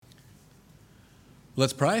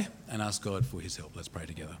Let's pray and ask God for his help. Let's pray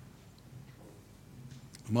together.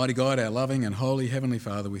 Almighty God, our loving and holy Heavenly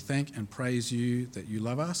Father, we thank and praise you that you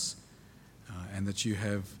love us and that you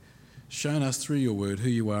have shown us through your word who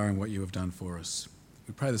you are and what you have done for us.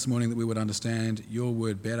 We pray this morning that we would understand your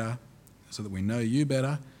word better so that we know you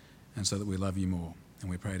better and so that we love you more. And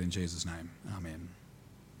we pray it in Jesus' name. Amen.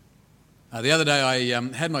 The other day I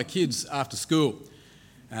had my kids after school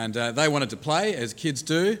and they wanted to play, as kids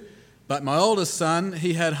do, but my oldest son,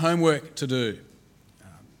 he had homework to do.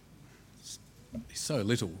 He's so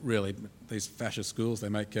little, really. These fascist schools, they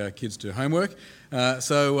make kids do homework.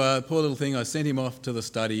 So poor little thing, I sent him off to the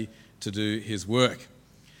study to do his work.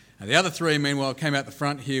 And the other three, meanwhile, came out the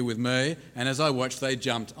front here with me, and as I watched, they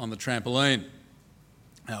jumped on the trampoline.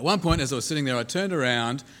 At one point, as I was sitting there, I turned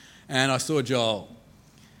around and I saw Joel.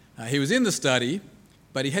 He was in the study,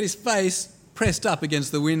 but he had his face pressed up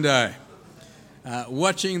against the window,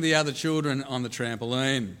 watching the other children on the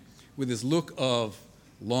trampoline with this look of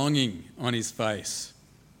longing on his face.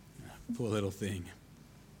 Poor little thing.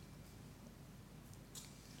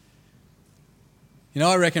 You know,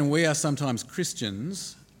 I reckon we are sometimes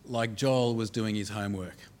Christians like Joel was doing his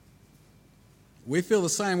homework. We feel the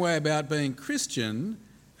same way about being Christian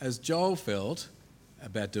as Joel felt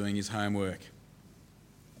about doing his homework.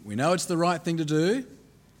 We know it's the right thing to do,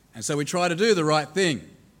 and so we try to do the right thing.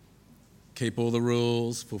 Keep all the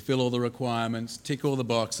rules, fulfill all the requirements, tick all the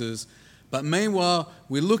boxes. But meanwhile,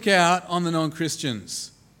 we look out on the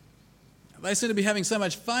non-Christians. They seem to be having so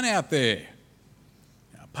much fun out there,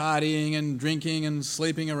 partying and drinking and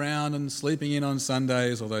sleeping around and sleeping in on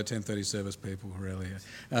Sundays, although 10:30 service people really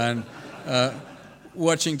are, and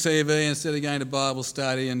watching TV instead of going to Bible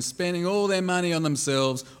study and spending all their money on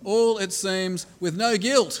themselves, all, it seems, with no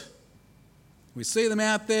guilt. We see them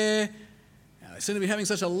out there, they seem to be having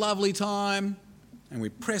such a lovely time, and we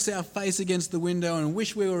press our face against the window and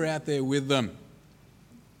wish we were out there with them.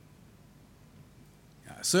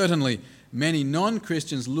 Certainly, many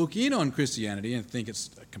non-Christians look in on Christianity and think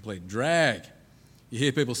it's a complete drag. You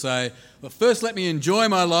hear people say, well, first let me enjoy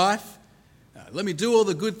my life, let me do all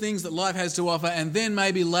the good things that life has to offer, and then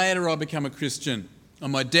maybe later I'll become a Christian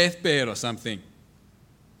on my deathbed or something.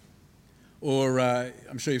 Or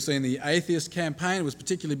I'm sure you've seen the atheist campaign. It was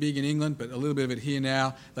particularly big in England, but a little bit of it here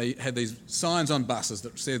now. They had these signs on buses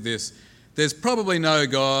that said this: there's probably no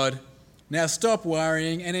God, now stop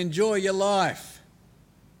worrying and enjoy your life.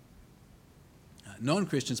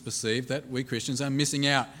 Non-Christians perceive that we Christians are missing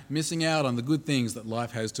out on the good things that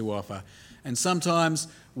life has to offer. And sometimes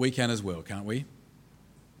we can as well, can't we?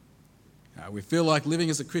 We feel like living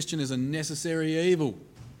as a Christian is a necessary evil.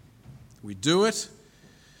 We do it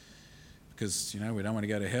because, we don't want to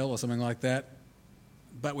go to hell or something like that.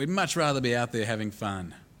 But we'd much rather be out there having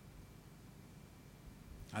fun.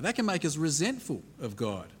 That can make us resentful of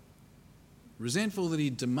God. Resentful that he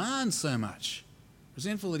demands so much.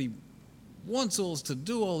 Resentful that he wants us to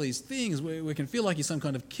do all these things. We can feel like he's some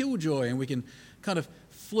kind of killjoy, and we can kind of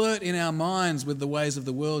flirt in our minds with the ways of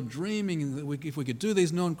the world, dreaming that if we could do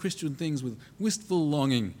these non-Christian things with wistful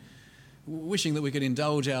longing, wishing that we could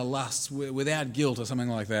indulge our lusts without guilt or something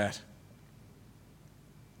like that.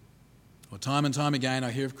 Well, time and time again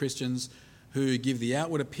I hear of Christians who give the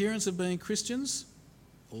outward appearance of being Christians,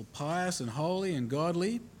 all pious and holy and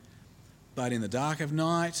godly, but in the dark of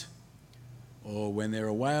night, or when they're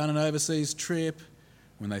away on an overseas trip,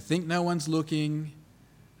 when they think no one's looking,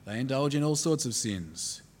 they indulge in all sorts of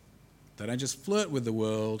sins. They don't just flirt with the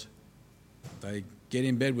world, they get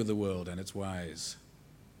in bed with the world and its ways.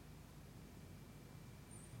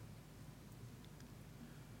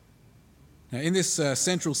 Now, in this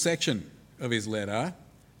central section of his letter,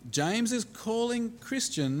 James is calling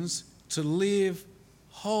Christians to live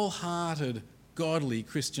wholehearted, godly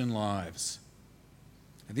Christian lives.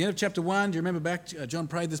 At the end of chapter 1, do you remember back, John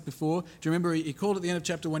prayed this before, do you remember he called at the end of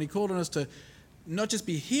chapter 1, he called on us to not just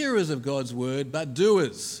be hearers of God's word, but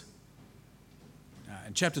doers.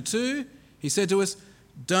 In chapter 2, he said to us,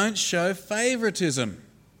 don't show favouritism.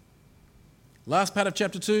 Last part of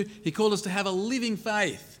chapter 2, he called us to have a living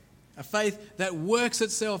faith, a faith that works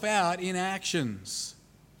itself out in actions.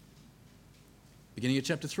 Beginning of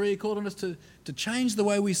chapter 3, he called on us to change the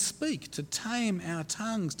way we speak, to tame our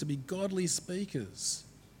tongues, to be godly speakers.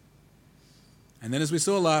 And then, as we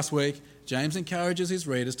saw last week, James encourages his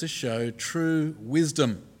readers to show true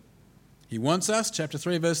wisdom. He wants us, chapter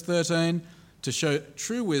 3, verse 13, to show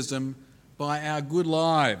true wisdom by our good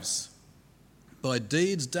lives, by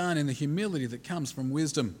deeds done in the humility that comes from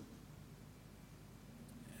wisdom.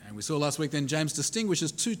 And we saw last week then James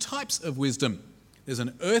distinguishes two types of wisdom. There's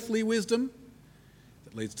an earthly wisdom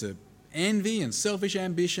that leads to envy and selfish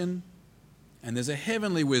ambition, And there's a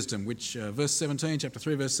heavenly wisdom, which verse 17, chapter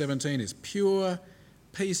 3, verse 17, is pure,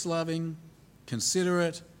 peace-loving,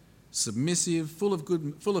 considerate, submissive, full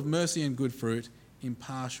of mercy and good fruit,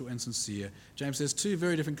 impartial and sincere. James says two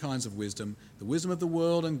very different kinds of wisdom, the wisdom of the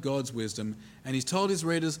world and God's wisdom. And he's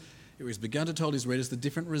begun to tell his readers the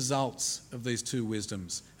different results of these two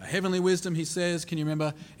wisdoms. A heavenly wisdom, he says, can you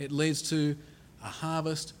remember, it leads to a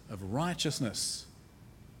harvest of righteousness,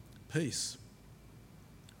 peace.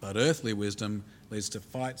 But earthly wisdom leads to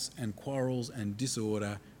fights and quarrels and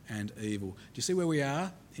disorder and evil. Do you see where we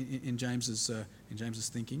are in James's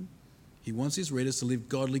thinking? He wants his readers to live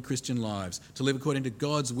godly Christian lives, to live according to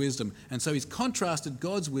God's wisdom. And so he's contrasted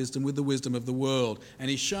God's wisdom with the wisdom of the world. And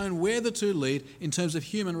he's shown where the two lead in terms of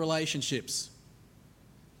human relationships.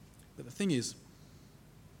 But the thing is,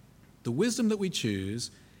 the wisdom that we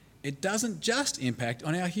choose, it doesn't just impact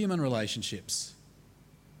on our human relationships.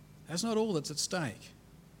 That's not all that's at stake.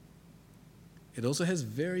 It also has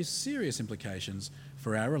very serious implications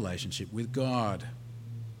for our relationship with God.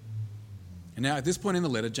 And now at this point in the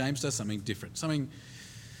letter, James does something different, something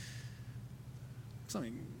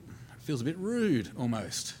feels a bit rude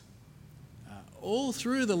almost. All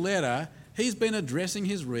through the letter, he's been addressing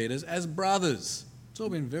his readers as brothers. It's all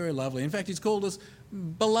been very lovely. In fact, he's called us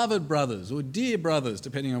beloved brothers or dear brothers,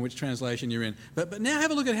 depending on which translation you're in. But now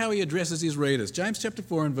have a look at how he addresses his readers. James chapter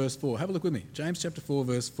 4 and verse 4. Have a look with me. James chapter 4,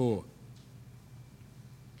 verse 4.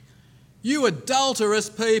 You adulterous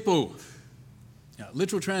people. Now,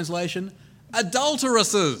 literal translation,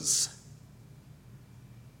 adulteresses.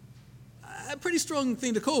 A pretty strong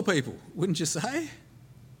thing to call people, wouldn't you say?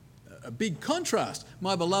 A big contrast.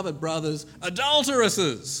 My beloved brothers,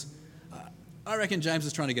 adulteresses. I reckon James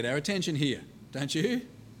is trying to get our attention here, don't you?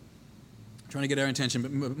 Trying to get our attention,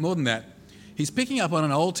 but more than that, he's picking up on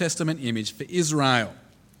an Old Testament image for Israel.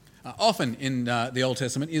 Often in the Old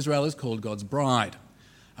Testament, Israel is called God's bride.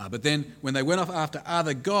 But then when they went off after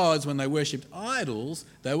other gods, when they worshipped idols,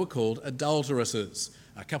 they were called adulteresses.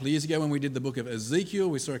 A couple of years ago when we did the book of Ezekiel,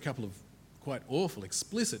 we saw a couple of quite awful,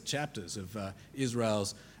 explicit chapters of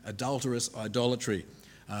Israel's adulterous idolatry.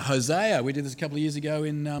 Hosea, we did this a couple of years ago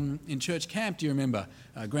in church camp, do you remember?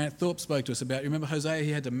 Grant Thorpe spoke to us about, you remember Hosea?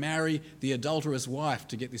 He had to marry the adulterous wife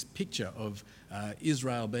to get this picture of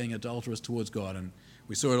Israel being adulterous towards God. And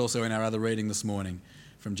we saw it also in our other reading this morning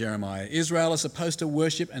from Jeremiah. Israel is supposed to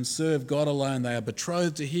worship and serve God alone. They are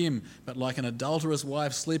betrothed to him, but like an adulterous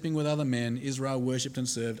wife sleeping with other men, Israel worshipped and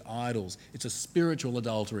served idols. It's a spiritual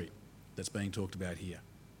adultery that's being talked about here.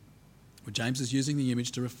 Well, James is using the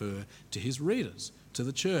image to refer to his readers, to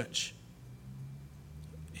the church.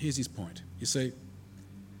 Here's his point. You see,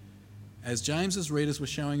 as James's readers were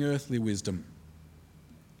showing earthly wisdom,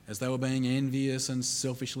 as they were being envious and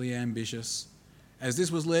selfishly ambitious, as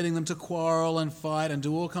this was leading them to quarrel and fight and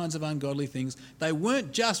do all kinds of ungodly things, they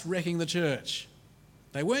weren't just wrecking the church.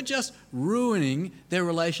 They weren't just ruining their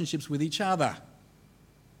relationships with each other.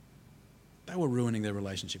 They were ruining their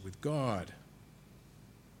relationship with God.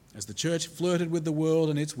 As the church flirted with the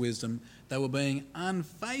world and its wisdom, they were being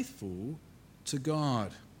unfaithful to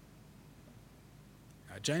God.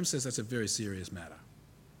 James says that's a very serious matter.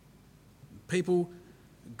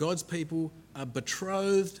 God's people are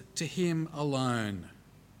betrothed to him alone.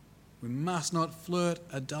 We must not flirt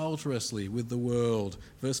adulterously with the world.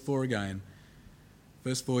 Verse 4 again.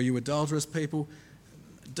 Verse 4, you adulterous people,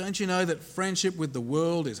 don't you know that friendship with the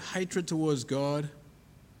world is hatred towards God?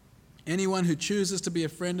 Anyone who chooses to be a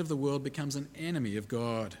friend of the world becomes an enemy of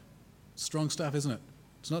God. Strong stuff, isn't it?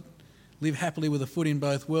 It's not live happily with a foot in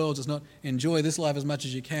both worlds. It's not enjoy this life as much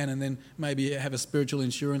as you can and then maybe have a spiritual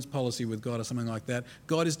insurance policy with God or something like that.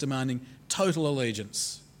 God is demanding total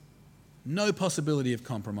allegiance. No possibility of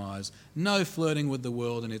compromise. No flirting with the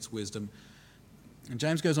world and its wisdom. And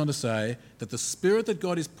James goes on to say that the Spirit that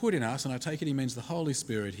God has put in us, and I take it he means the Holy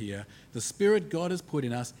Spirit here, the Spirit God has put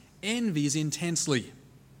in us envies intensely.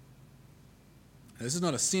 Now, this is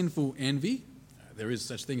not a sinful envy. There is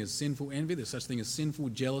such thing as sinful envy. There's such thing as sinful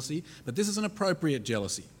jealousy. But this is an appropriate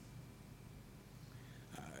jealousy.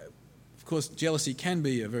 Of course, jealousy can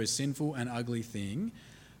be a very sinful and ugly thing.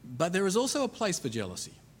 But there is also a place for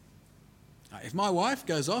jealousy. If my wife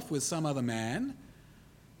goes off with some other man,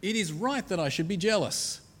 it is right that I should be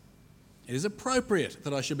jealous. It is appropriate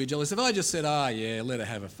that I should be jealous. If I just said, yeah, let her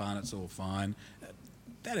have her fun, it's all fine,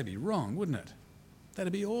 that'd be wrong, wouldn't it?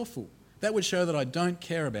 That'd be awful. That would show that I don't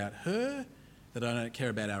care about her, that I don't care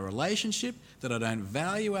about our relationship, that I don't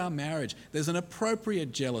value our marriage. There's an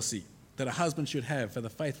appropriate jealousy that a husband should have for the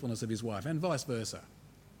faithfulness of his wife, and vice versa.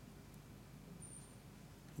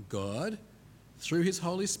 God, through his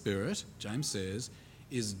Holy Spirit, James says,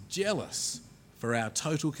 is jealous for our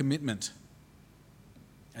total commitment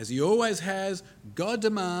As he always has, God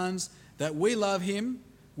demands that we love him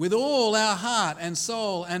with all our heart and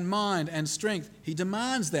soul and mind and strength. He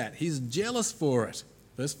demands that. He's jealous for it.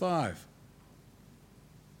 Verse 5.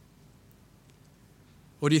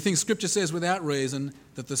 Or do you think Scripture says without reason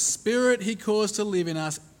that the Spirit he caused to live in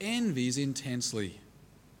us envies intensely?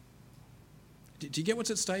 Do you get what's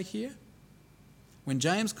at stake here? When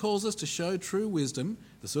James calls us to show true wisdom,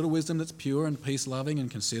 the sort of wisdom that's pure and peace-loving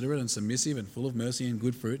and considerate and submissive and full of mercy and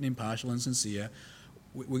good fruit and impartial and sincere,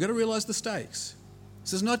 we've got to realise the stakes.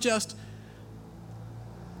 This is not just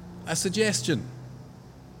a suggestion.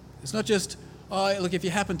 It's not just, oh, look, if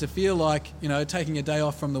you happen to feel like, taking a day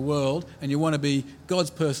off from the world and you want to be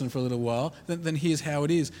God's person for a little while, then here's how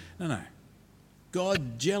it is. No.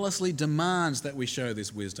 God jealously demands that we show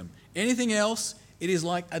this wisdom. Anything else, it is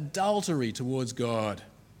like adultery towards God.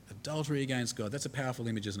 Adultery against God. That's a powerful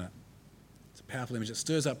image, isn't it? It's a powerful image. It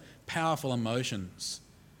stirs up powerful emotions.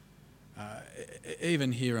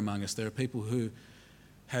 Even here among us, there are people who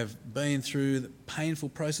have been through the painful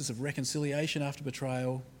process of reconciliation after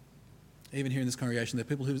betrayal. Even here in this congregation, there are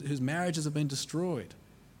people whose marriages have been destroyed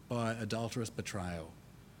by adulterous betrayal.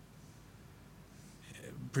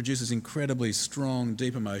 It produces incredibly strong,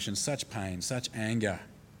 deep emotions, such pain, such anger.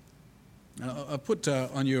 I put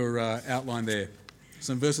on your outline there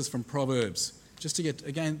some verses from Proverbs, just to get,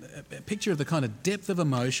 again, a picture of the kind of depth of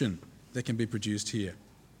emotion that can be produced here.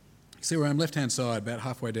 See where I'm left-hand side, about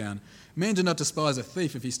halfway down. Men do not despise a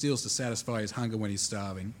thief if he steals to satisfy his hunger when he's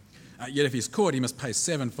starving. Yet if he's caught, he must pay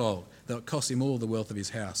sevenfold, though it costs him all the wealth of his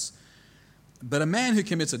house. But a man who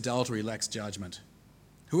commits adultery lacks judgment.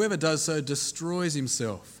 Whoever does so destroys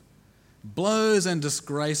himself. Blows and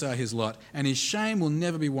disgrace are his lot, and his shame will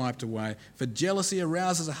never be wiped away, for jealousy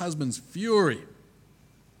arouses a husband's fury,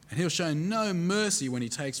 and he'll show no mercy when he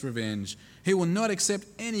takes revenge. He will not accept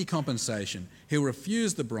any compensation. He'll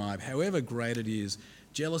refuse the bribe, however great it is.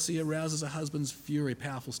 Jealousy arouses a husband's fury.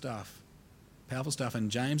 Powerful stuff. Powerful stuff.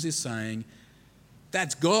 And James is saying,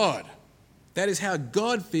 that's God. That is how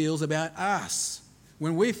God feels about us.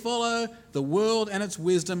 When we follow the world and its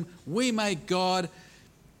wisdom, we make God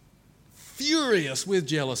furious with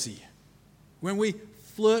jealousy. When we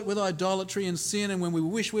flirt with idolatry and sin, and when we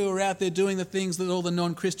wish we were out there doing the things that all the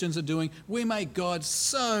non-Christians are doing, we make God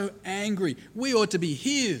so angry. We ought to be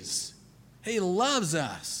his. He loves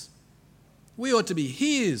us. We ought to be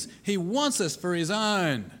his. He wants us for his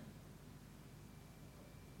own.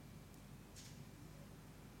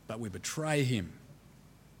 But we betray him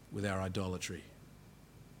with our idolatry.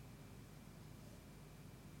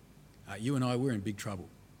 You and I, we're in big trouble,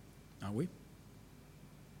 aren't we?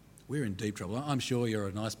 We're in deep trouble. I'm sure you're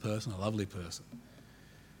a nice person, a lovely person.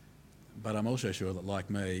 But I'm also sure that, like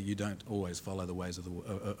me, you don't always follow the ways of the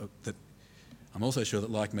world. I'm also sure that,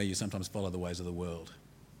 like me, you sometimes follow the ways of the world.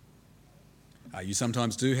 You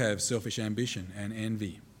sometimes do have selfish ambition and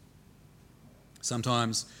envy.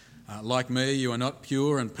 Sometimes, like me, you are not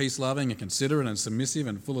pure and peace-loving and considerate and submissive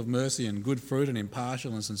and full of mercy and good fruit and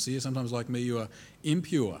impartial and sincere. Sometimes, like me, you are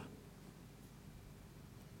impure.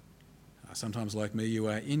 Sometimes, like me, you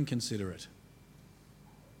are inconsiderate,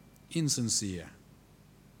 insincere.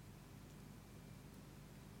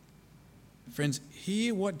 Friends,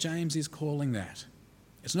 hear what James is calling that.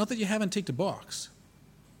 It's not that you haven't ticked a box.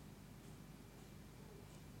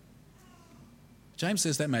 James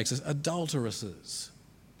says that makes us adulteresses.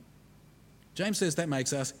 James says that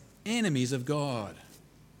makes us enemies of God.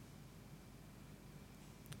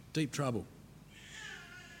 Deep trouble.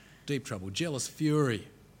 Deep trouble. Jealous fury.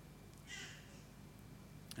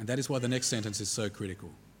 And that is why the next sentence is so critical.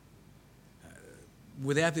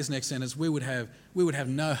 Without this next sentence, we would have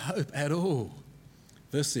no hope at all.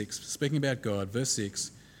 Verse 6, speaking about God, verse 6,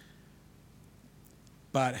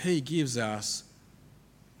 but he gives us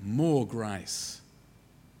more grace.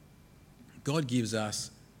 God gives us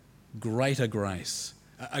greater grace,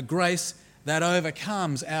 a grace that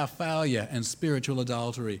overcomes our failure and spiritual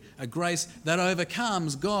adultery, a grace that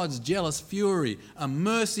overcomes God's jealous fury, a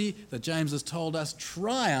mercy that James has told us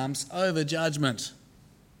triumphs over judgment.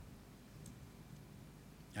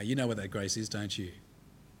 Now, you know what that grace is, don't you?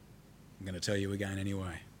 I'm going to tell you again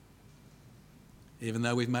anyway. Even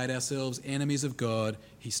though we've made ourselves enemies of God,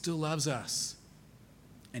 he still loves us.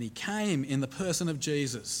 And he came in the person of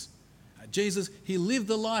Jesus. Jesus, he lived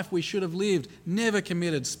the life we should have lived, never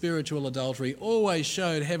committed spiritual adultery, always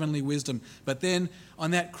showed heavenly wisdom. But then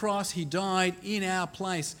on that cross, he died in our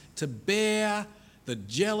place to bear the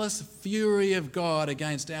jealous fury of God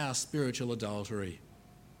against our spiritual adultery.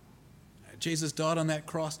 Jesus died on that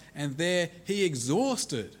cross, and there he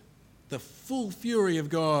exhausted the full fury of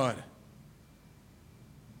God.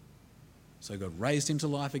 So God raised him to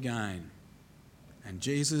life again. And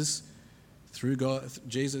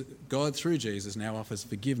God through Jesus now offers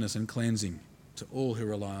forgiveness and cleansing to all who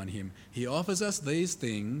rely on him. He offers us these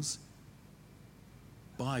things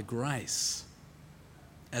by grace,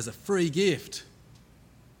 as a free gift.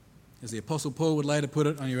 As the Apostle Paul would later put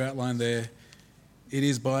it on your outline there, it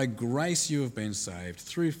is by grace you have been saved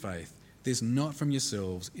through faith. This not from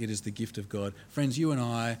yourselves, it is the gift of God. Friends, you and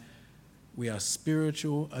I, we are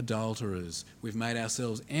spiritual adulterers. We've made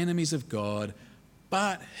ourselves enemies of God,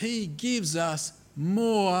 but he gives us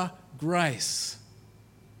more grace.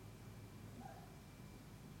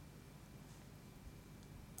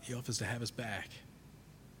 He offers to have us back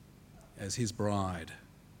as his bride.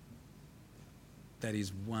 That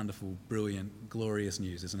is wonderful, brilliant, glorious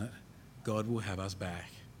news, isn't it? God will have us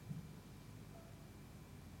back.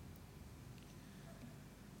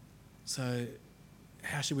 So,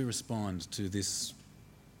 how should we respond to this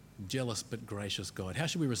jealous but gracious God? How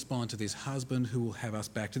should we respond to this husband who will have us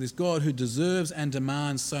back, to this God who deserves and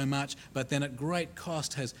demands so much, but then at great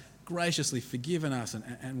cost has graciously forgiven us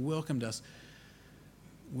and welcomed us?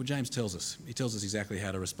 Well, James tells us. He tells us exactly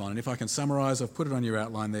how to respond. And if I can summarise, I've put it on your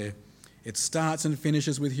outline there. It starts and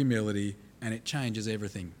finishes with humility, and it changes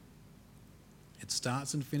everything. It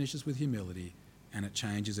starts and finishes with humility, and it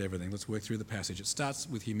changes everything. Let's work through the passage. It starts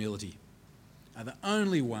with humility. The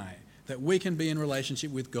only way that we can be in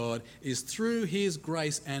relationship with God is through his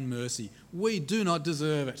grace and mercy. We do not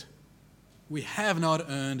deserve it. We have not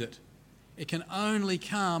earned it. It can only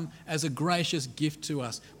come as a gracious gift to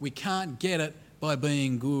us. We can't get it by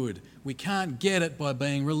being good. We can't get it by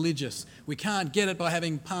being religious. We can't get it by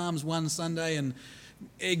having palms one Sunday and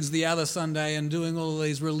eggs the other Sunday and doing all of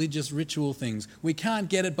these religious ritual things. We can't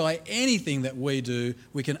get it by anything that we do.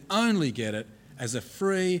 We can only get it as a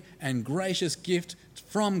free and gracious gift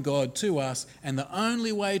from God to us. And the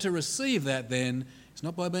only way to receive that then is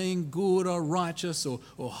not by being good or righteous or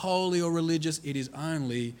holy or religious. It is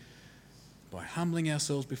only by humbling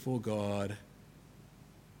ourselves before God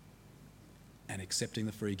and accepting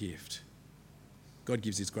the free gift. God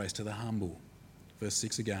gives his grace to the humble. Verse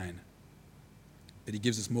 6 again. But he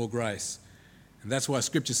gives us more grace. And that's why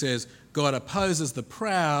Scripture says, God opposes the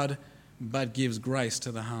proud, but gives grace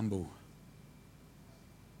to the humble.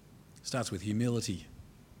 It starts with humility,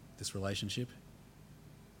 this relationship.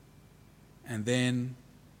 And then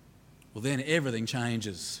everything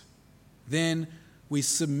changes. Then we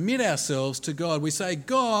submit ourselves to God. We say,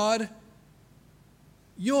 God,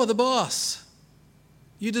 you're the boss.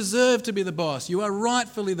 You deserve to be the boss. You are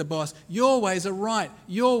rightfully the boss. Your ways are right.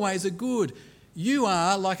 Your ways are good. You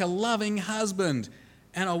are like a loving husband,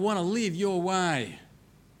 and I want to live your way.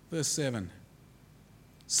 Verse 7.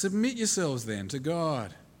 Submit yourselves then to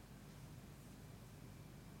God.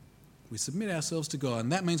 We submit ourselves to God,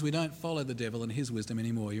 and that means we don't follow the devil and his wisdom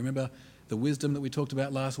anymore. You remember the wisdom that we talked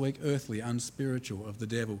about last week? Earthly, unspiritual, of the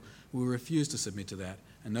devil. We refuse to submit to that.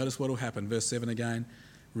 And notice what will happen. Verse 7 again.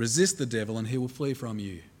 Resist the devil and he will flee from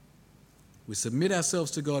you. We submit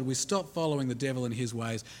ourselves to God. We stop following the devil and his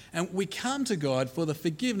ways. And we come to God for the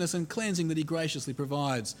forgiveness and cleansing that he graciously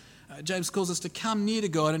provides. James calls us to come near to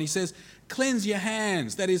God, and he says, cleanse your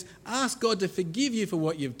hands. That is, ask God to forgive you for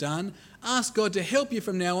what you've done. Ask God to help you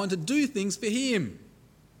from now on to do things for him.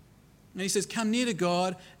 And he says, come near to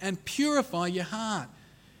God and purify your heart.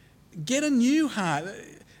 Get a new heart.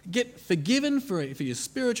 Get forgiven for your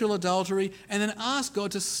spiritual adultery, and then ask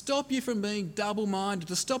God to stop you from being double-minded,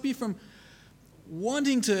 to stop you from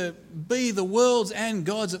wanting to be the world's and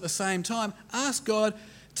God's at the same time. Ask God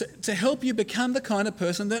to help you become the kind of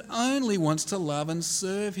person that only wants to love and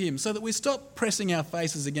serve him, so that we stop pressing our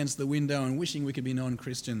faces against the window and wishing we could be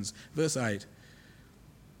non-Christians. Verse 8.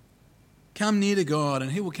 Come near to God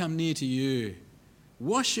and he will come near to you.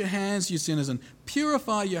 Wash your hands, you sinners, and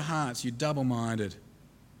purify your hearts, you double-minded.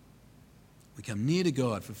 We come near to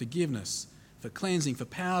God for forgiveness, for cleansing, for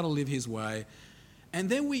power to live his way. And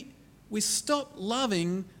then we stop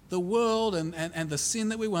loving the world and the sin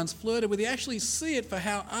that we once flirted with. We actually see it for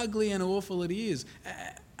how ugly and awful it is.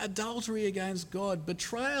 Adultery against God,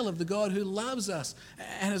 betrayal of the God who loves us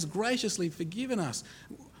and has graciously forgiven us.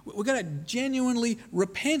 We've got to genuinely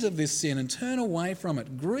repent of this sin and turn away from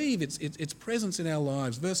it. Grieve its presence in our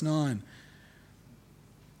lives. Verse 9.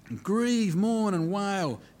 Grieve, mourn and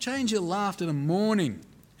wail. Change your laughter to mourning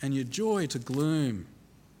and your joy to gloom.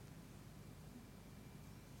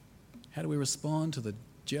 How do we respond to the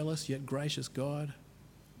jealous yet gracious God?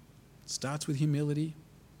 It starts with humility.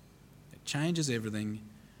 It changes everything.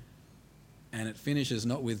 And it finishes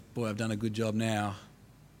not with, boy, I've done a good job now,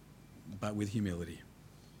 but with humility.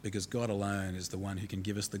 Because God alone is the one who can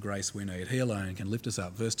give us the grace we need. He alone can lift us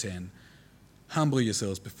up. Verse 10. Humble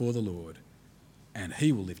yourselves before the Lord, and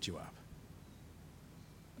he will lift you up.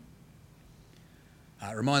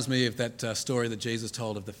 It reminds me of that story that Jesus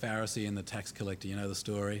told of the Pharisee and the tax collector. You know the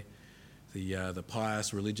story? The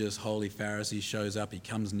pious, religious, holy Pharisee shows up. He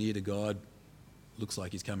comes near to God, looks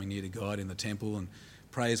like he's coming near to God in the temple, and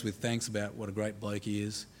prays with thanks about what a great bloke he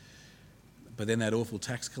is. But then that awful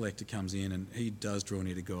tax collector comes in, and he does draw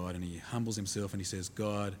near to God, and he humbles himself and he says,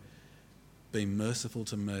 God, be merciful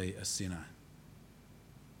to me, a sinner.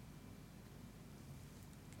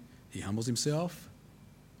 He humbles himself,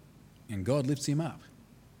 and God lifts him up.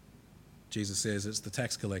 Jesus says it's the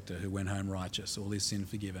tax collector who went home righteous, all his sin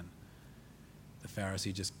forgiven. The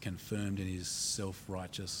Pharisee just confirmed in his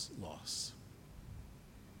self-righteous loss.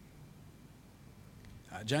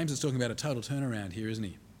 James is talking about a total turnaround here, isn't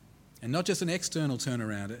he? And not just an external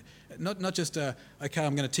turnaround. Not just, okay,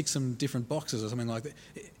 I'm going to tick some different boxes or something like that.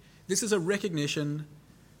 This is a recognition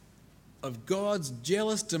of God's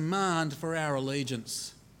jealous demand for our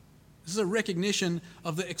allegiance. This is a recognition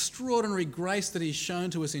of the extraordinary grace that he's shown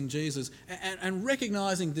to us in Jesus. And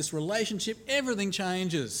recognising this relationship, everything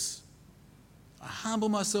changes. I humble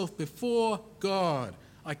myself before God.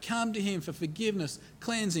 I come to him for forgiveness,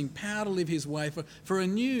 cleansing, power to live his way, for a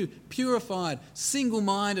new, purified,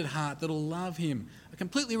 single-minded heart that will love him, a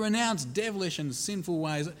completely renounced devilish and sinful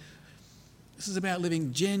ways. This is about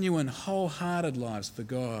living genuine, wholehearted lives for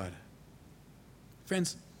God.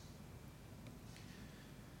 Friends,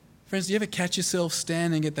 do you ever catch yourself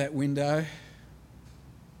standing at that window,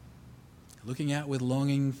 looking out with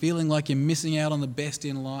longing, feeling like you're missing out on the best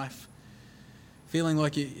in life, feeling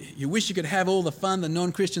like you wish you could have all the fun that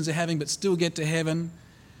non-Christians are having but still get to heaven?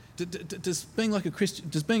 Does being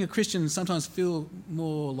a Christian sometimes feel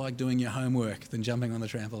more like doing your homework than jumping on the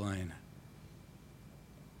trampoline?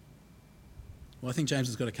 Well, I think James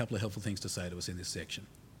has got a couple of helpful things to say to us in this section.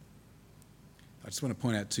 I just want to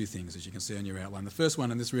point out two things, as you can see on your outline. The first one,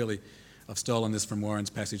 and this really, I've stolen this from Warren's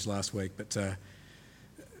passage last week, but the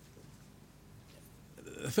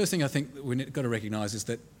first thing I think we've got to recognise is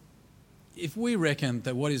that if we reckon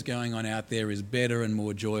that what is going on out there is better and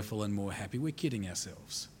more joyful and more happy, we're kidding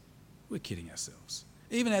ourselves. We're kidding ourselves.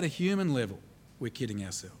 Even at a human level, we're kidding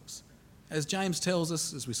ourselves. As James tells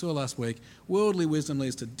us, as we saw last week, worldly wisdom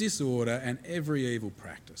leads to disorder and every evil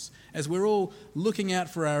practice. As we're all looking out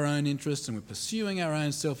for our own interests and we're pursuing our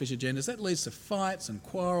own selfish agendas, that leads to fights and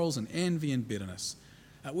quarrels and envy and bitterness.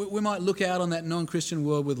 We might look out on that non-Christian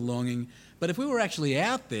world with longing, but if we were actually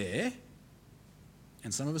out there,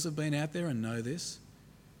 and some of us have been out there and know this,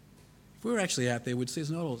 if we were actually out there, we'd see it's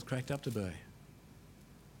not all it's cracked up to be.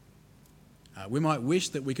 We might wish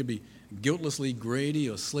that we could be guiltlessly greedy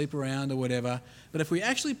or sleep around or whatever, but if we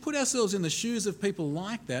actually put ourselves in the shoes of people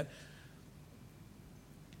like that,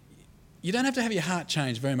 you don't have to have your heart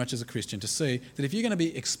changed very much as a Christian to see that if you're going to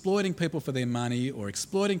be exploiting people for their money or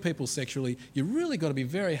exploiting people sexually, you've really got to be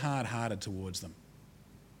very hard-hearted towards them.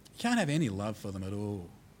 You can't have any love for them at all.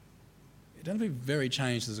 You don't have to be very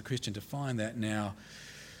changed as a Christian to find that now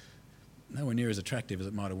nowhere near as attractive as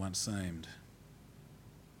it might have once seemed.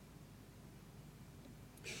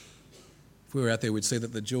 If we were out there, we'd see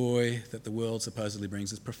that the joy that the world supposedly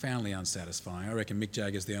brings is profoundly unsatisfying. I reckon Mick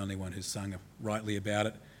Jagger's the only one who's sung rightly about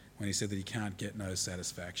it when he said that he can't get no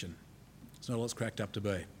satisfaction. It's not all it's cracked up to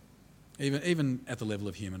be, even at the level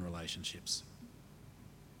of human relationships.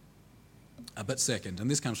 But second,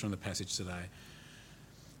 and this comes from the passage today,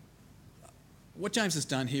 what James has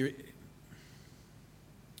done here,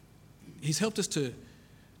 he's helped us to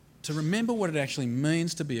remember what it actually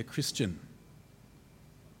means to be a Christian.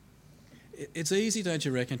 It's easy, don't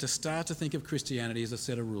you reckon, to start to think of Christianity as a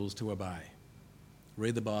set of rules to obey.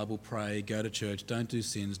 Read the Bible, pray, go to church, don't do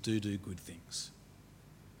sins, do good things.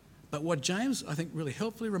 But what James, I think, really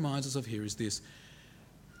helpfully reminds us of here is this.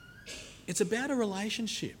 It's about a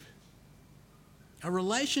relationship. A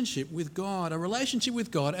relationship with God. A relationship with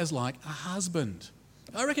God as like a husband.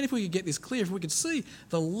 I reckon if we could get this clear, if we could see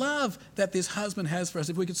the love that this husband has for us,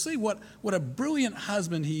 if we could see what a brilliant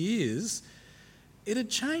husband he is,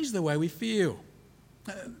 it'd change the way we feel.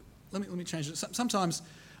 Let me change it. Sometimes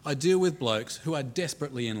I deal with blokes who are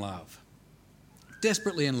desperately in love,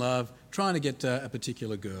 trying to get a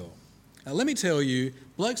particular girl. Now, let me tell you,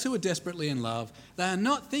 blokes who are desperately in love, they are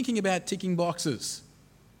not thinking about ticking boxes,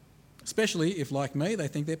 especially if, like me, they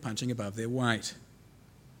think they're punching above their weight.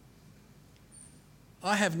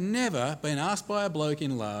 I have never been asked by a bloke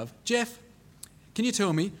in love, Jeff, can you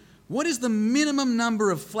tell me, what is the minimum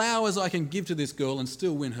number of flowers I can give to this girl and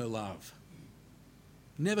still win her love?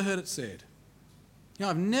 Never heard it said. You know,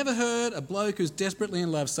 I've never heard a bloke who's desperately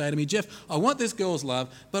in love say to me, Jeff, I want this girl's love,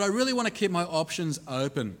 but I really want to keep my options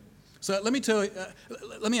open. So let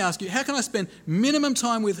me ask you, how can I spend minimum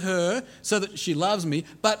time with her so that she loves me,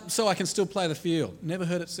 but so I can still play the field? Never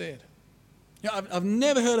heard it said. I've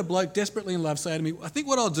never heard a bloke desperately in love say to me, I think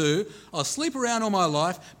what I'll do, I'll sleep around all my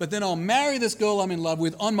life, but then I'll marry this girl I'm in love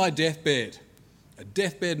with on my deathbed. A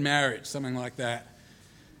deathbed marriage, something like that.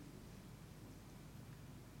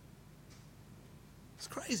 It's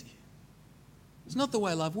crazy. It's not the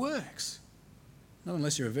way love works. Not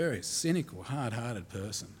unless you're a very cynical, hard-hearted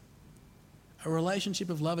person. A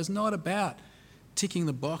relationship of love is not about ticking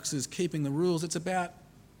the boxes, keeping the rules. It's about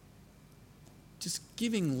just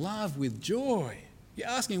giving love with joy. You're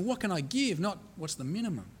asking, what can I give, not what's the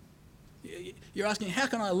minimum. You're asking, how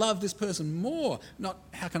can I love this person more, not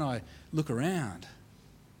how can I look around.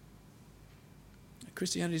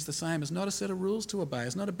 Christianity is the same. It's not a set of rules to obey.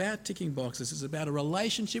 It's not about ticking boxes. It's about a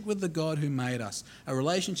relationship with the God who made us, a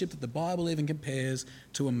relationship that the Bible even compares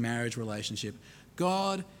to a marriage relationship.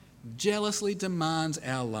 God jealously demands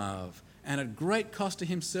our love, and at great cost to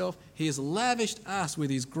himself, he has lavished us with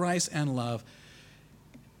his grace and love.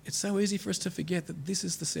 It's so easy for us to forget that this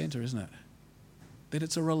is the centre, isn't it? That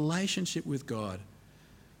it's a relationship with God.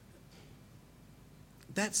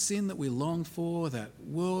 That sin that we long for, that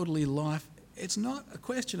worldly life, it's not a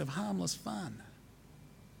question of harmless fun.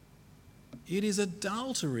 It is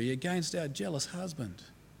adultery against our jealous husband.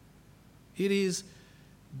 It is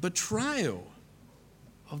betrayal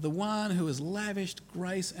of the one who has lavished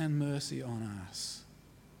grace and mercy on us.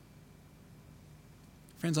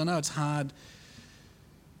 Friends, I know it's hard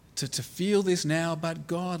to feel this now, but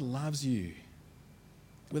God loves you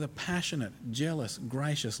with a passionate, jealous,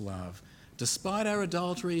 gracious love. Despite our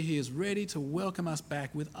adultery, he is ready to welcome us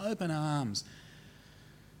back with open arms.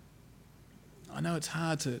 I know it's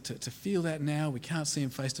hard to feel that now. We can't see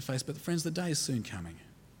him face to face, but friends, the day is soon coming.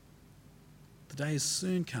 The day is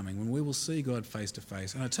soon coming when we will see God face to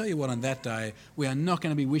face. And I tell you what, on that day, we are not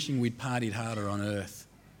going to be wishing we'd partied harder on earth.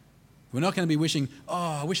 We're not going to be wishing,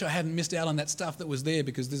 I wish I hadn't missed out on that stuff that was there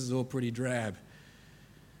because this is all pretty drab.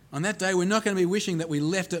 On that day, we're not going to be wishing that we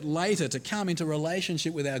left it later to come into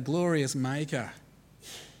relationship with our glorious Maker.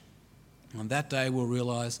 On that day, we'll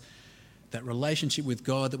realise that relationship with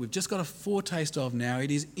God that we've just got a foretaste of now,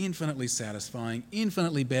 it is infinitely satisfying,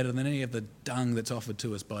 infinitely better than any of the dung that's offered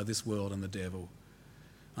to us by this world and the devil.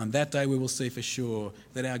 On that day, we will see for sure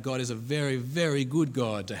that our God is a very, very good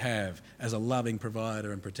God to have as a loving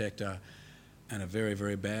provider and protector, and a very,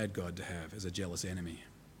 very bad God to have as a jealous enemy.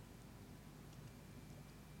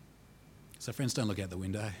 So friends, don't look out the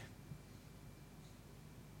window.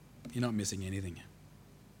 You're not missing anything.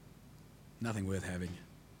 Nothing worth having.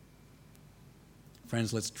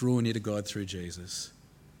 Friends, let's draw near to God through Jesus.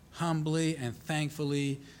 Humbly and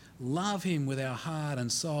thankfully love him with our heart and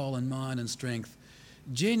soul and mind and strength.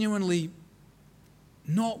 Genuinely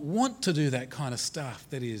not want to do that kind of stuff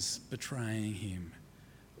that is betraying him.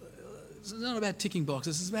 It's not about ticking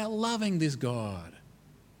boxes. It's about loving this God.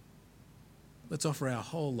 Let's offer our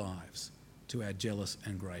whole lives to our jealous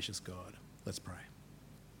and gracious God. Let's pray.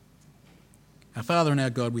 Our Father and our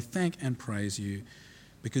God, we thank and praise you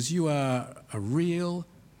because you are a real,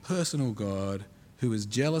 personal God who is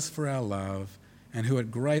jealous for our love and who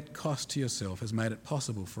at great cost to yourself has made it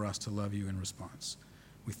possible for us to love you in response.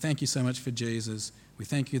 We thank you so much for Jesus. We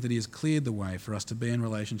thank you that he has cleared the way for us to be in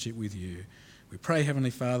relationship with you. We pray,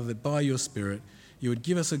 Heavenly Father, that by your Spirit you would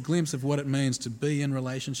give us a glimpse of what it means to be in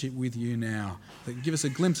relationship with you now, that you give us a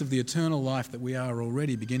glimpse of the eternal life that we are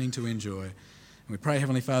already beginning to enjoy. And we pray,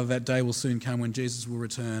 Heavenly Father, that day will soon come when Jesus will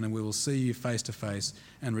return and we will see you face to face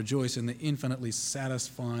and rejoice in the infinitely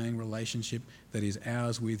satisfying relationship that is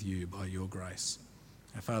ours with you by your grace.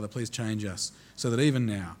 Our Father, please change us so that even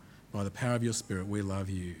now, by the power of your Spirit, we love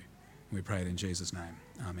you. We pray it in Jesus' name.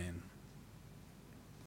 Amen.